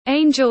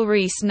Angel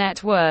Reese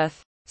net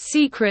worth.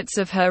 Secrets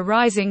of her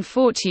rising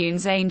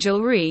fortunes.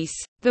 Angel Reese,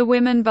 the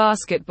women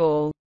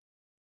basketball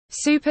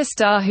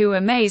superstar who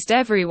amazed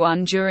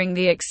everyone during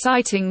the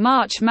exciting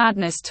March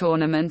Madness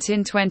tournament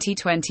in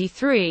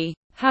 2023,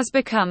 has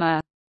become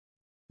a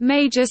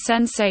major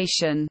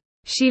sensation.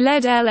 She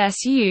led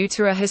LSU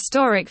to a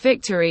historic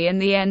victory in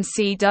the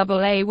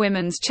NCAA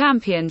Women's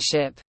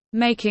Championship,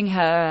 making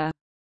her a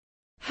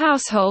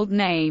household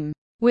name.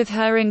 With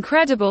her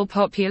incredible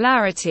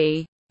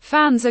popularity,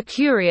 fans are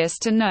curious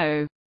to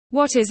know,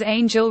 what is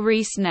Angel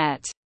Reese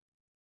net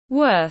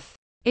worth?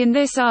 In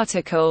this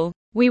article,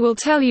 we will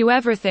tell you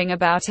everything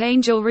about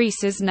Angel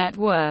Reese's net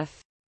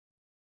worth.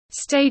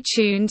 Stay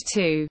tuned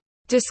to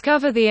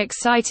discover the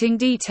exciting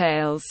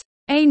details.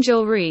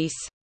 Angel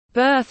Reese.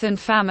 Birth and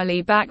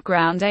family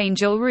background.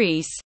 Angel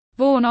Reese,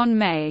 born on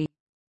May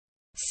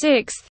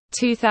 6,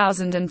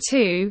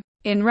 2002,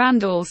 in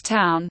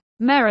Randallstown,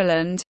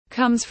 Maryland,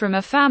 comes from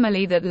a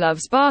family that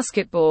loves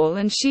basketball,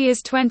 and she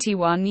is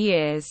 21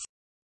 years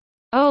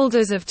old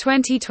as of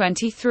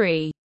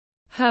 2023.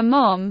 Her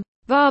mom,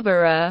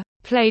 Barbara,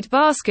 played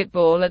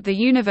basketball at the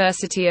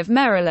University of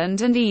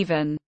Maryland and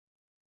even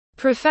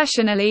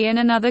professionally in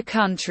another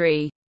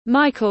country.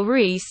 Michael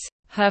Reese,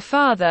 her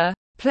father,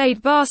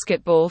 played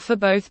basketball for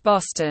both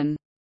Boston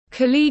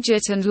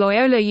Collegiate and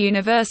Loyola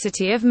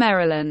University of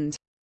Maryland.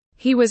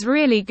 He was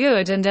really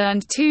good and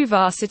earned 2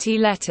 varsity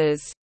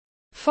letters.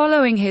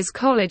 Following his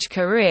college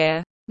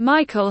career,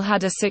 Michael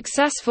had a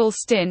successful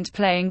stint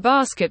playing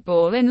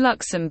basketball in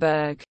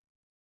Luxembourg.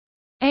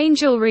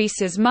 Angel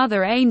Reese's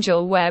mother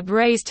Angel Webb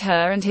raised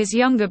her and his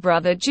younger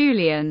brother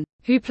Julian,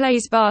 who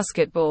plays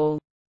basketball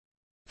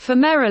for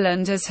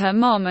Maryland, as her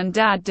mom and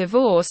dad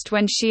divorced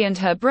when she and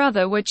her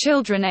brother were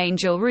children.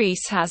 Angel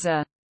Reese has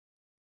a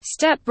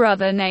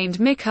stepbrother named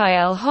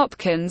Mikael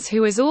Hopkins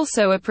who is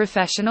also a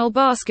professional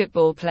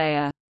basketball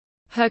player.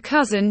 Her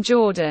cousin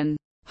Jordan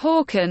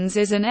Hawkins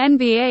is an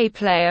NBA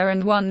player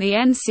and won the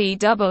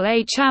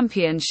NCAA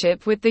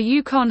championship with the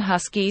Yukon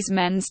Huskies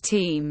men's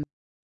team.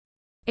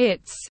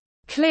 It's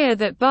clear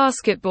that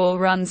basketball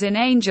runs in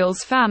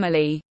Angel's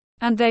family,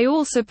 and they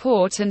all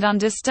support and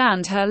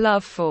understand her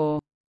love for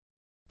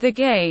the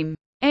game.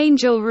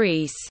 Angel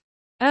Reese.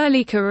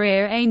 Early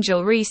career.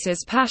 Angel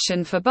Reese's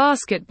passion for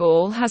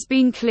basketball has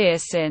been clear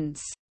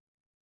since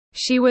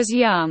she was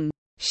young.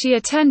 She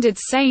attended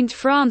St.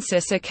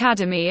 Francis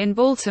Academy in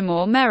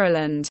Baltimore,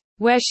 Maryland,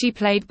 where she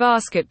played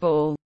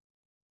basketball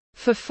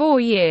for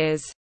 4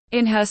 years.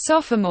 In her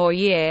sophomore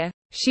year,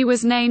 she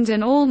was named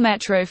an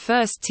All-Metro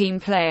first-team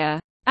player,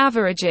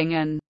 averaging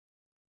an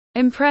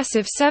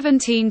impressive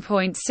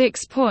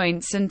 17.6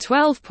 points and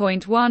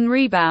 12.1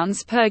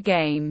 rebounds per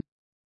game.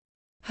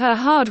 Her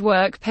hard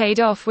work paid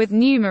off with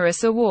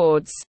numerous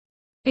awards,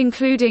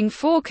 including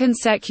 4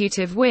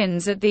 consecutive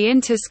wins at the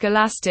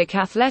Interscholastic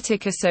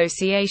Athletic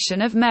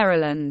Association of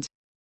Maryland.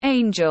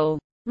 Angel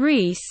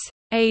Reese,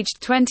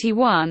 aged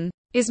 21,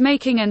 is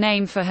making a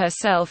name for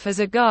herself as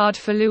a guard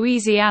for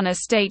Louisiana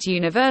State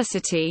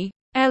University,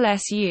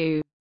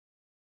 LSU.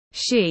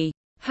 She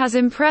has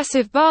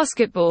impressive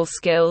basketball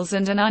skills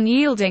and an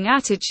unyielding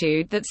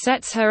attitude that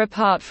sets her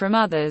apart from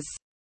others.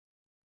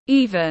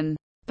 Even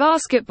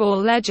basketball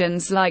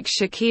legends like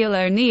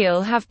Shaquille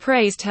O'Neal have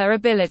praised her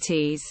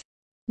abilities.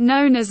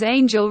 Known as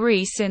Angel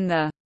Reese in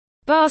the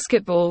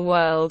basketball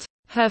world,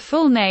 her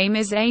full name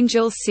is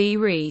Angel C.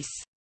 Reese.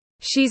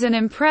 She's an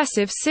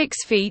impressive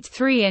 6 feet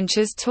 3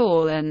 inches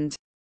tall and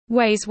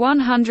weighs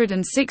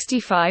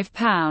 165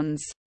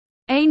 pounds.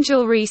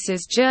 Angel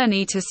Reese's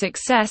journey to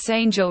success.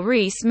 Angel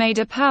Reese made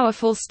a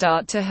powerful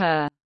start to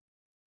her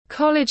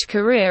college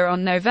career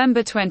on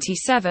November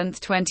 27,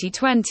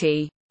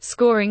 2020,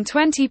 scoring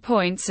 20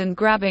 points and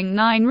grabbing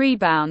 9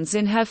 rebounds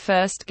in her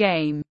first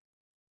game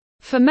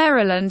for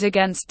Maryland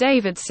against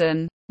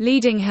Davidson,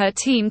 leading her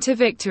team to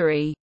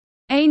victory.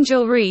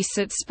 Angel Reese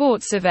at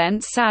sports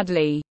events.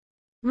 Sadly,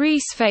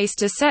 Reese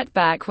faced a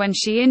setback when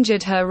she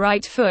injured her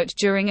right foot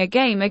during a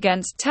game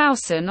against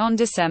Towson on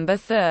December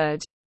 3.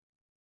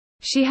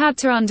 She had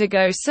to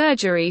undergo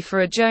surgery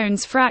for a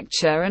Jones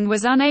fracture and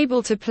was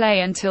unable to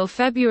play until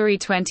February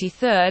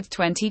 23,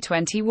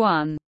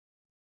 2021.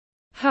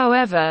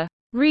 However,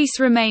 Reese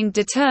remained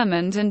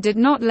determined and did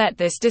not let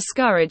this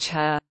discourage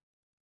her.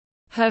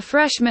 Her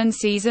freshman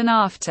season.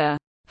 After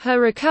her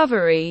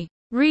recovery,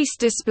 Reese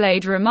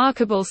displayed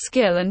remarkable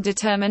skill and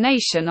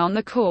determination on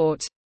the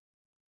court.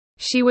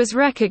 She was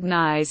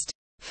recognized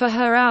for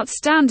her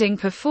outstanding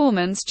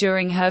performance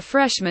during her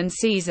freshman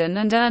season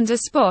and earned a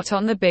spot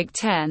on the Big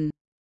Ten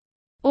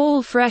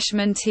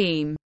All-Freshman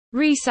team.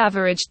 Reese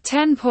averaged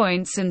 10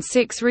 points and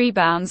 6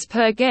 rebounds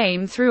per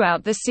game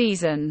throughout the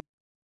season.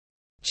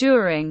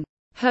 During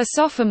her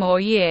sophomore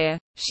year,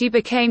 she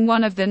became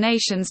one of the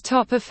nation's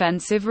top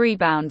offensive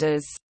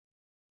rebounders.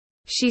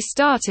 She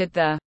started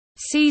the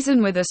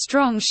season with a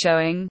strong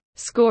showing,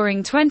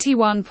 scoring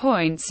 21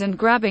 points and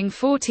grabbing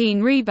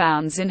 14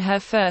 rebounds in her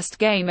first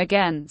game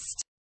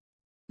against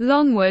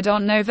Longwood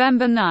on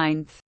November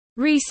 9.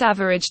 Reese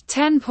averaged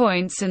 10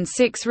 points and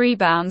 6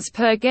 rebounds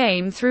per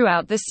game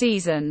throughout the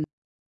season.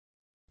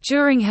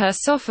 During her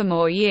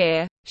sophomore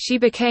year, she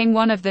became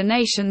one of the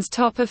nation's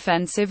top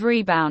offensive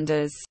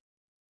rebounders.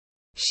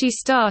 She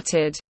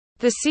started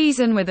the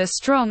season with a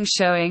strong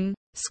showing,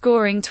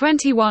 scoring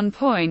 21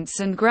 points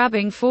and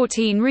grabbing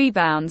 14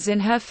 rebounds in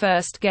her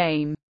first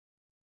game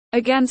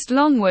against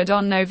Longwood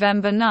on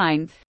November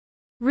 9.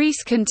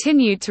 Reese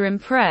continued to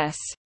impress,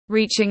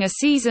 reaching a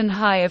season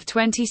high of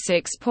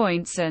 26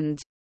 points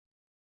and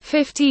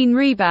 15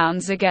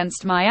 rebounds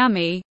against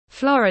Miami,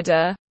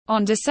 Florida,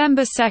 on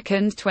December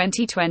 2,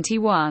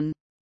 2021.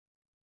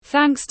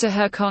 Thanks to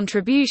her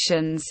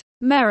contributions,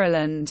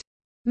 Maryland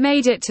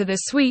made it to the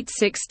Sweet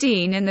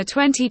 16 in the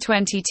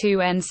 2022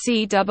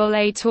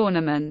 NCAA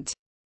tournament.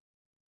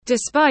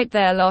 Despite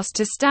their loss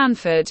to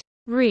Stanford,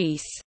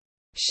 Reese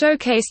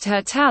showcased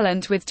her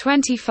talent with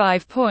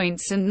 25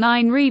 points and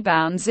 9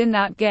 rebounds in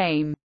that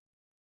game.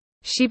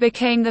 She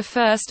became the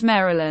first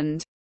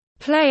Maryland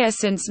player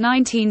since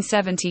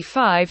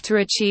 1975 to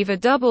achieve a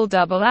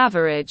double-double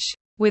average,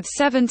 with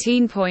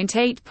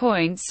 17.8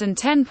 points and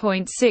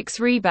 10.6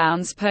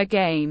 rebounds per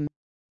game.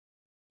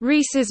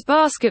 Reese's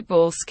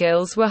basketball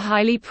skills were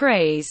highly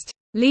praised,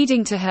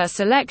 leading to her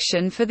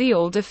selection for the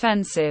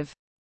All-Defensive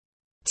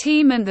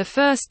team and the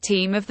first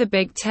team of the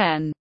Big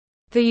Ten.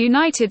 The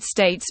United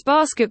States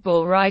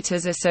Basketball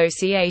Writers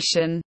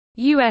Association,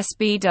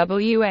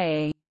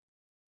 USBWA,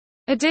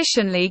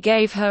 additionally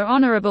gave her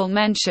honorable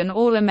mention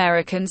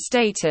All-American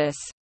status,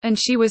 and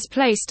she was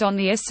placed on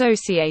the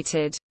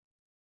Associated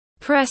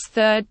Press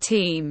third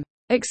team.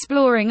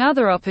 Exploring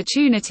other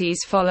opportunities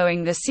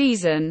following the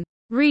season,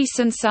 Reese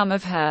and some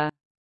of her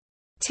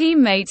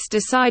teammates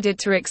decided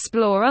to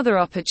explore other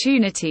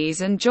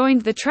opportunities and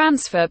joined the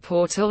transfer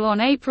portal on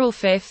April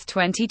 5,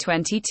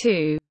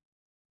 2022.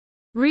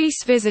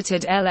 Reese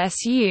visited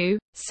LSU,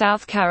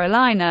 South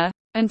Carolina,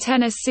 and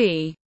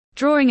Tennessee,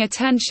 drawing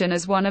attention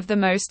as one of the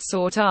most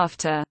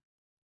sought-after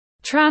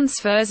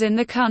transfers in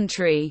the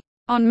country.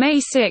 On May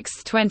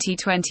 6,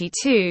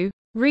 2022,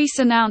 Reese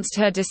announced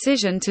her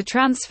decision to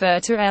transfer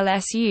to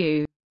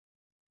LSU.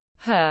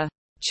 Her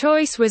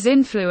choice was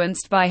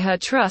influenced by her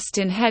trust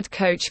in head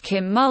coach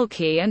Kim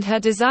Mulkey and her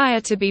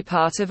desire to be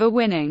part of a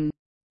winning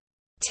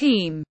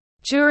team.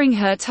 During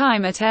her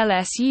time at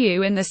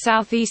LSU in the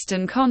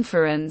Southeastern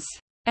Conference,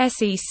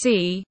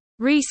 SEC,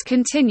 Reese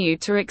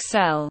continued to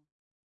excel.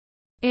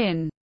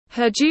 In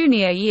her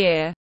junior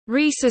year,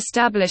 Reese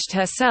established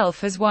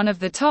herself as one of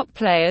the top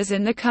players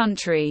in the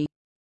country.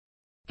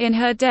 In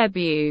her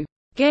debut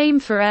game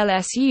for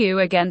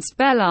LSU against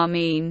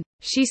Bellarmine,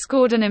 she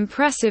scored an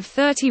impressive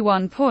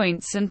 31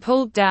 points and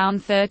pulled down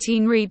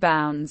 13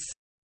 rebounds,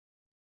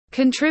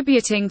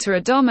 contributing to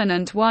a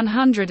dominant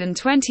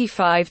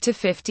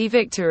 125-50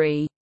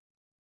 victory.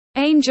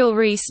 Angel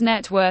Reese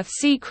net worth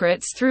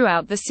secrets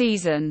throughout the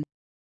season.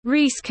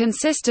 Reese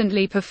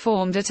consistently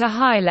performed at a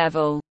high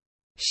level.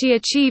 She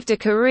achieved a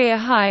career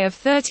high of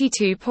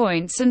 32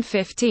 points and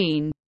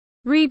 15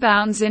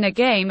 rebounds in a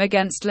game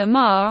against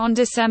Lamar on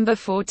December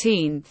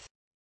 14.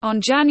 On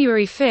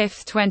January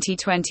 5,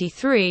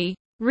 2023,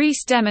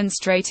 Reese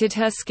demonstrated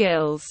her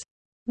skills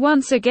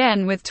once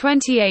again with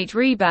 28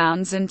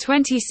 rebounds and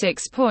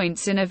 26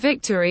 points in a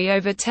victory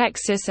over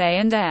Texas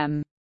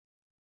A&M.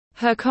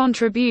 Her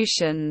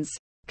contributions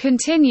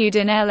continued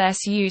in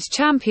LSU's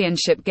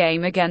championship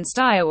game against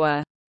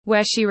Iowa,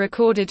 where she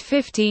recorded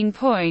 15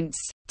 points,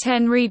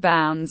 10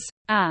 rebounds,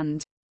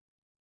 and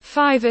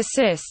 5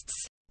 assists,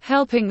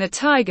 helping the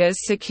Tigers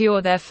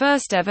secure their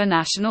first-ever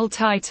national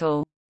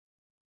title.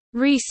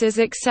 Reese's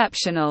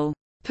exceptional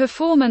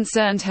performance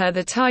earned her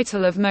the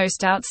title of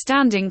Most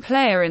Outstanding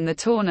Player in the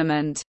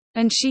tournament,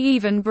 and she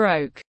even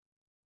broke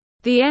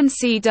the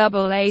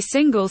NCAA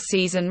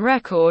single-season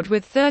record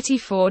with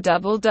 34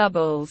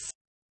 double-doubles.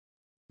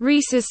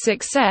 Reese's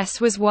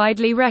success was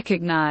widely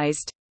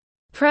recognized.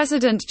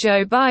 President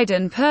Joe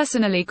Biden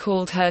personally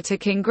called her to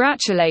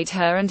congratulate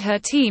her and her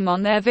team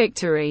on their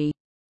victory.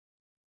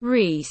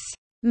 Reese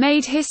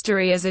made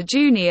history as a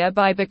junior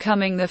by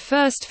becoming the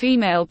first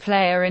female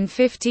player in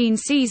 15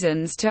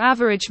 seasons to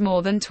average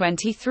more than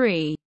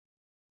 23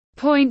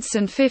 points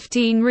and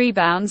 15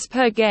 rebounds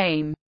per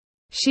game.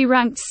 She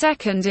ranked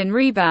second in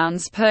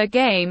rebounds per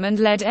game and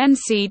led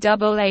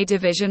NCAA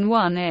Division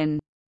I in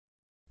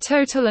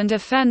total and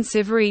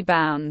offensive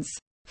rebounds.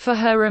 For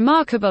her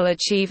remarkable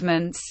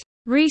achievements,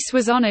 Reese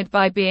was honored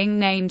by being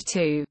named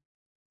to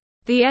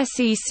the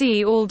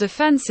SEC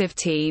All-Defensive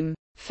Team,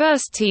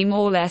 First Team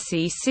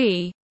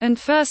All-SEC, and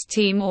First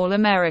Team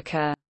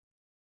All-America.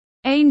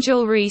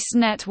 Angel Reese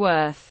net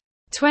worth.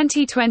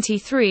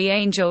 2023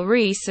 Angel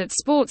Reese at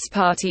Sports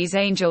Parties.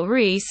 Angel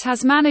Reese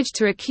has managed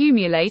to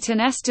accumulate an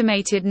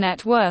estimated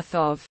net worth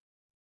of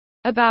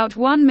about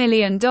 $1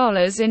 million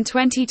in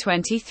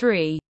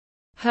 2023.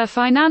 Her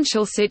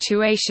financial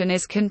situation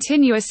is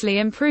continuously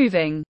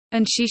improving,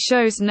 and she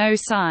shows no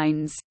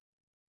signs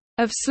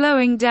of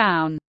slowing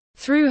down.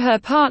 Through her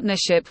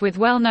partnership with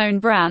well-known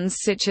brands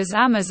such as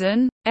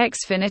Amazon,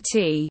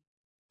 Xfinity,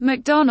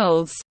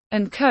 McDonald's,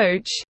 and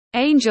Coach,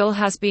 Angel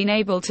has been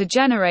able to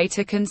generate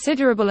a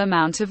considerable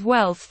amount of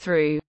wealth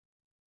through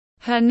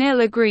her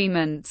nil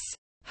agreements.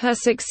 Her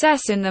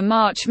success in the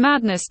March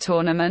Madness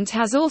tournament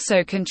has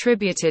also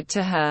contributed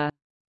to her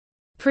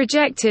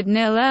projected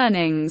nil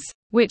earnings,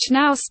 which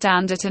now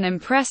stand at an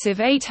impressive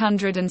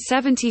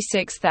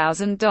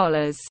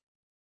 $876,000.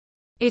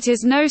 It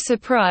is no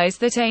surprise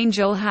that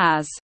Angel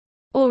has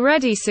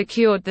already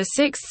secured the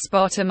sixth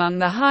spot among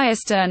the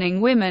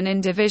highest-earning women in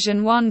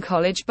Division I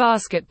college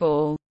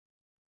basketball,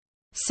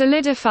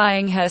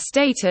 solidifying her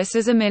status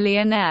as a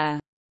millionaire.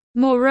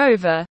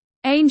 Moreover,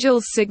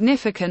 Angel's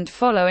significant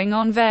following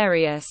on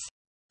various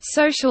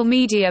social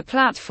media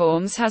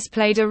platforms has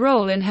played a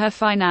role in her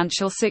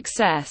financial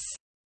success.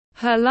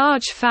 Her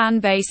large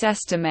fan base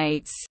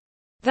estimates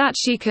that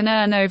she can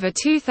earn over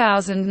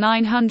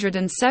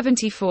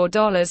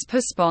 $2,974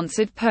 per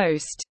sponsored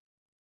post.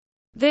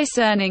 This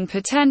earning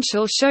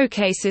potential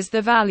showcases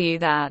the value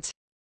that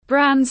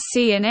brands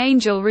see in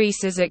Angel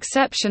Reese's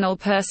exceptional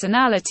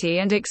personality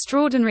and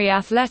extraordinary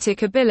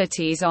athletic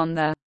abilities on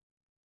the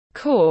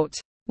court.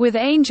 With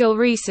Angel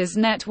Reese's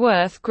net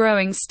worth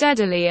growing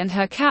steadily and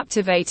her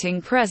captivating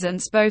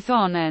presence both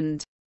on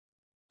and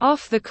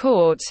off the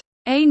court,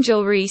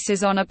 Angel Reese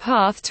is on a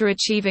path to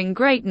achieving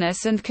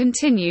greatness and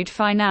continued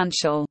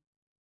financial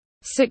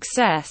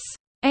success.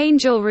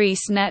 Angel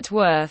Reese net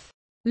worth.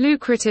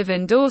 Lucrative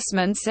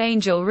endorsements.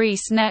 Angel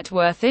Reese net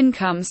worth.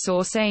 Income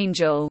source.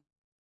 Angel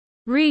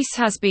Reese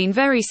has been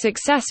very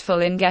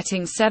successful in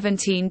getting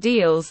 17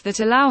 deals that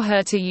allow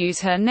her to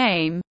use her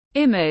name,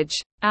 image,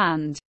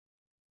 and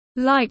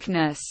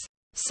likeness.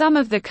 Some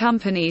of the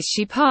companies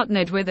she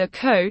partnered with are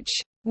Coach,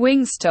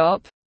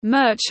 Wingstop,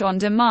 Merch on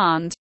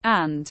Demand,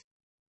 and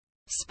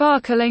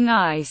Sparkling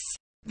Ice.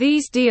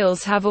 These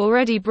deals have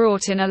already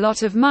brought in a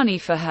lot of money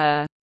for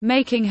her,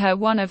 making her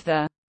one of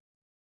the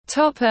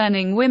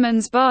top-earning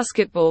women's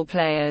basketball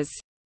players.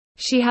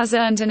 She has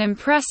earned an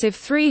impressive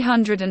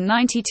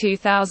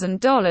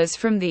 $392,000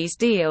 from these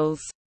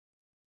deals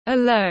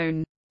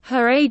alone.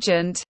 Her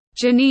agent,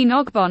 Janine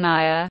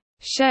Ogbonnaya,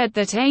 shared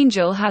that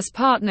Angel has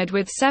partnered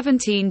with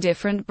 17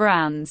 different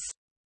brands.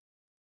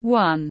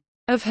 One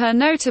of her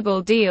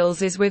notable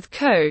deals is with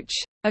Coach,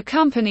 a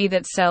company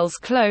that sells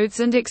clothes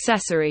and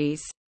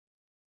accessories.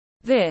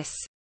 This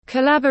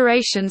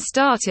collaboration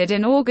started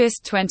in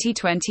August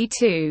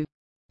 2022.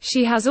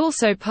 She has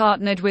also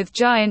partnered with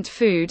Giant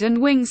Food and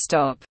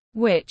Wingstop,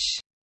 which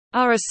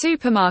are a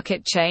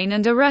supermarket chain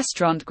and a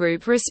restaurant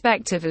group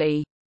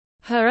respectively.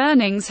 Her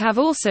earnings have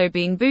also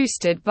been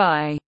boosted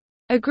by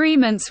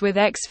agreements with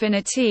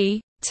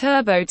Xfinity,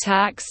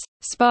 TurboTax,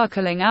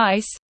 Sparkling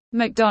Ice,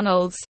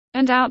 McDonald's,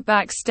 and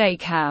Outback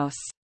Steakhouse.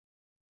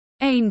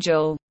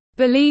 Angel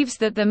believes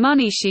that the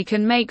money she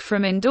can make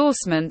from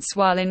endorsements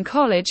while in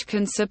college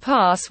can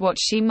surpass what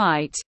she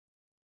might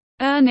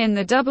earn in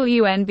the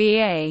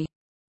WNBA.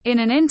 In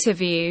an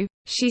interview,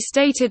 she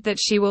stated that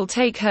she will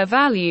take her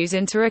values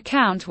into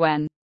account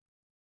when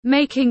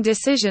making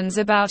decisions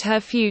about her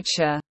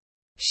future.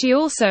 She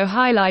also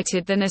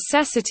highlighted the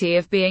necessity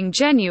of being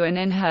genuine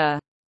in her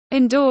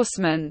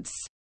endorsements.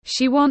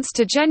 She wants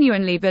to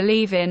genuinely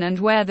believe in and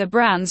wear the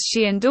brands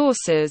she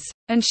endorses,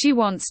 and she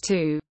wants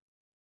to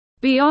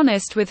be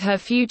honest with her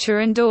future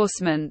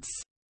endorsements.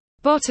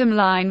 Bottom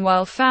line,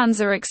 while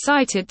fans are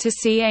excited to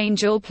see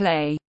Angel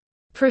play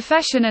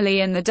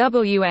professionally in the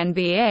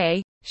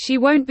WNBA, she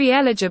won't be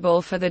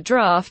eligible for the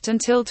draft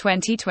until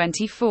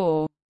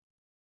 2024.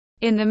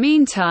 In the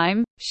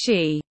meantime,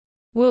 she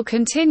will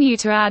continue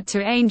to add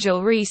to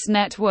Angel Reese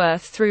net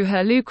worth through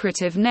her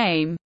lucrative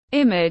name,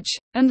 image,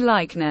 and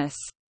likeness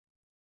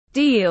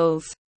deals.